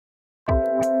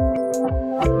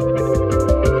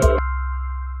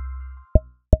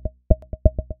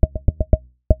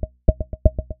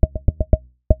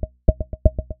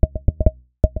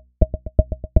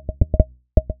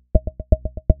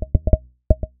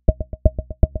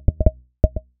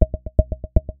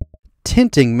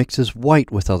Tinting mixes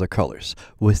white with other colors,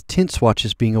 with tint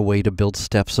swatches being a way to build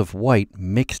steps of white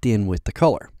mixed in with the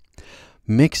color.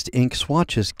 Mixed ink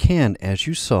swatches can, as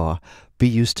you saw, be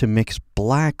used to mix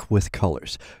black with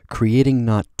colors, creating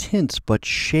not tints but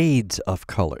shades of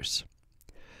colors.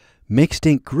 Mixed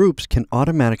ink groups can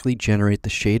automatically generate the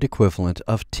shade equivalent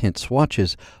of tint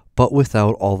swatches, but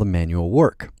without all the manual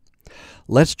work.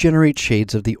 Let's generate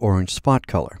shades of the orange spot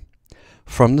color.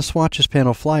 From the Swatches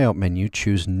panel flyout menu,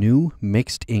 choose New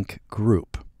Mixed Ink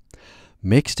Group.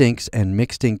 Mixed inks and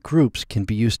mixed ink groups can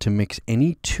be used to mix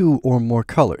any two or more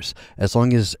colors, as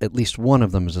long as at least one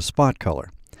of them is a spot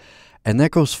color. And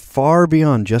that goes far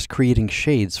beyond just creating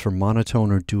shades for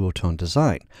monotone or duotone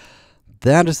design.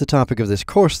 That is the topic of this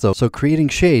course, though, so creating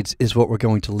shades is what we're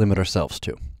going to limit ourselves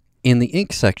to. In the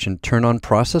ink section, turn on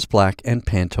Process Black and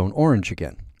Pantone Orange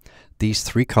again. These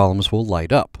three columns will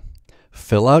light up.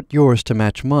 Fill out yours to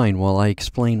match mine while I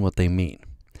explain what they mean.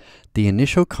 The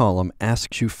initial column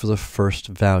asks you for the first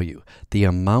value, the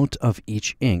amount of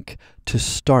each ink, to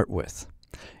start with.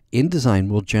 InDesign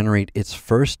will generate its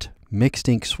first mixed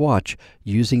ink swatch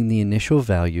using the initial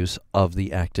values of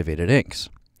the activated inks.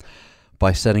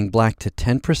 By setting black to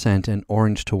 10% and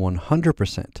orange to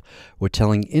 100%, we're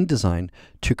telling InDesign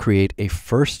to create a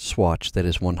first swatch that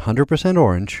is 100%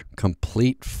 orange,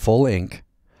 complete full ink,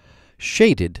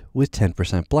 shaded with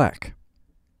 10% black.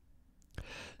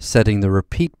 Setting the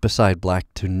repeat beside black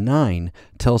to 9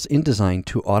 tells InDesign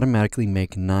to automatically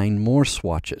make 9 more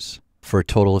swatches, for a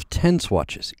total of 10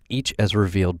 swatches, each as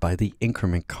revealed by the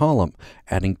increment column,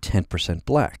 adding 10%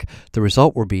 black. The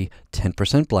result will be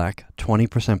 10% black,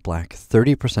 20% black,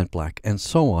 30% black, and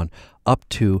so on, up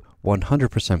to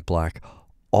 100% black,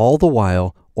 all the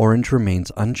while orange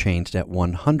remains unchanged at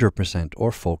 100%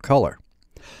 or full color.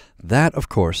 That, of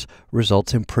course,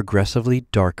 results in progressively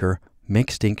darker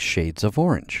mixed ink shades of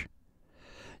orange.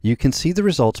 You can see the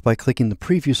results by clicking the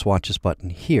Preview Swatches button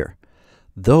here.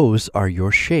 Those are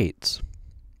your shades.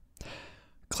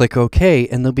 Click OK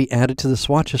and they'll be added to the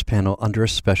Swatches panel under a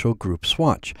special group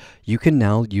swatch. You can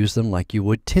now use them like you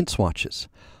would tint swatches.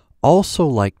 Also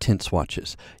like tint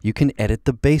swatches, you can edit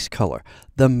the base color,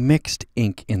 the mixed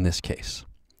ink in this case.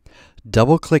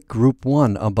 Double-click Group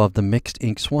 1 above the Mixed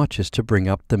Ink swatches to bring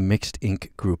up the Mixed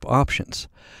Ink group options.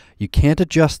 You can't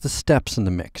adjust the steps in the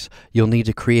mix. You'll need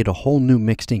to create a whole new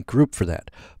Mixed Ink group for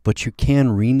that, but you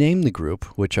can rename the group,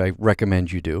 which I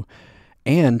recommend you do,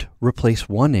 and replace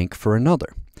one ink for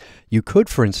another. You could,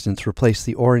 for instance, replace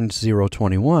the orange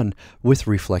 021 with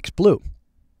Reflex Blue,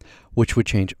 which would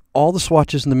change all the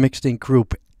swatches in the Mixed Ink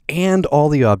group and all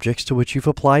the objects to which you've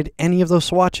applied any of those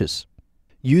swatches.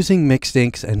 Using mixed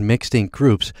inks and mixed ink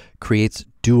groups creates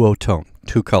duotone,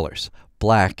 two colors,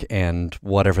 black and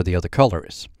whatever the other color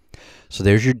is. So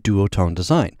there's your duotone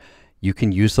design. You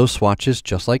can use those swatches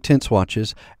just like tint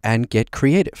swatches and get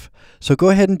creative. So go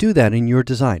ahead and do that in your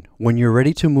design. When you're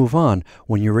ready to move on,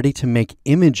 when you're ready to make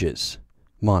images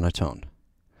monotone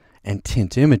and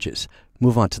tint images,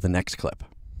 move on to the next clip.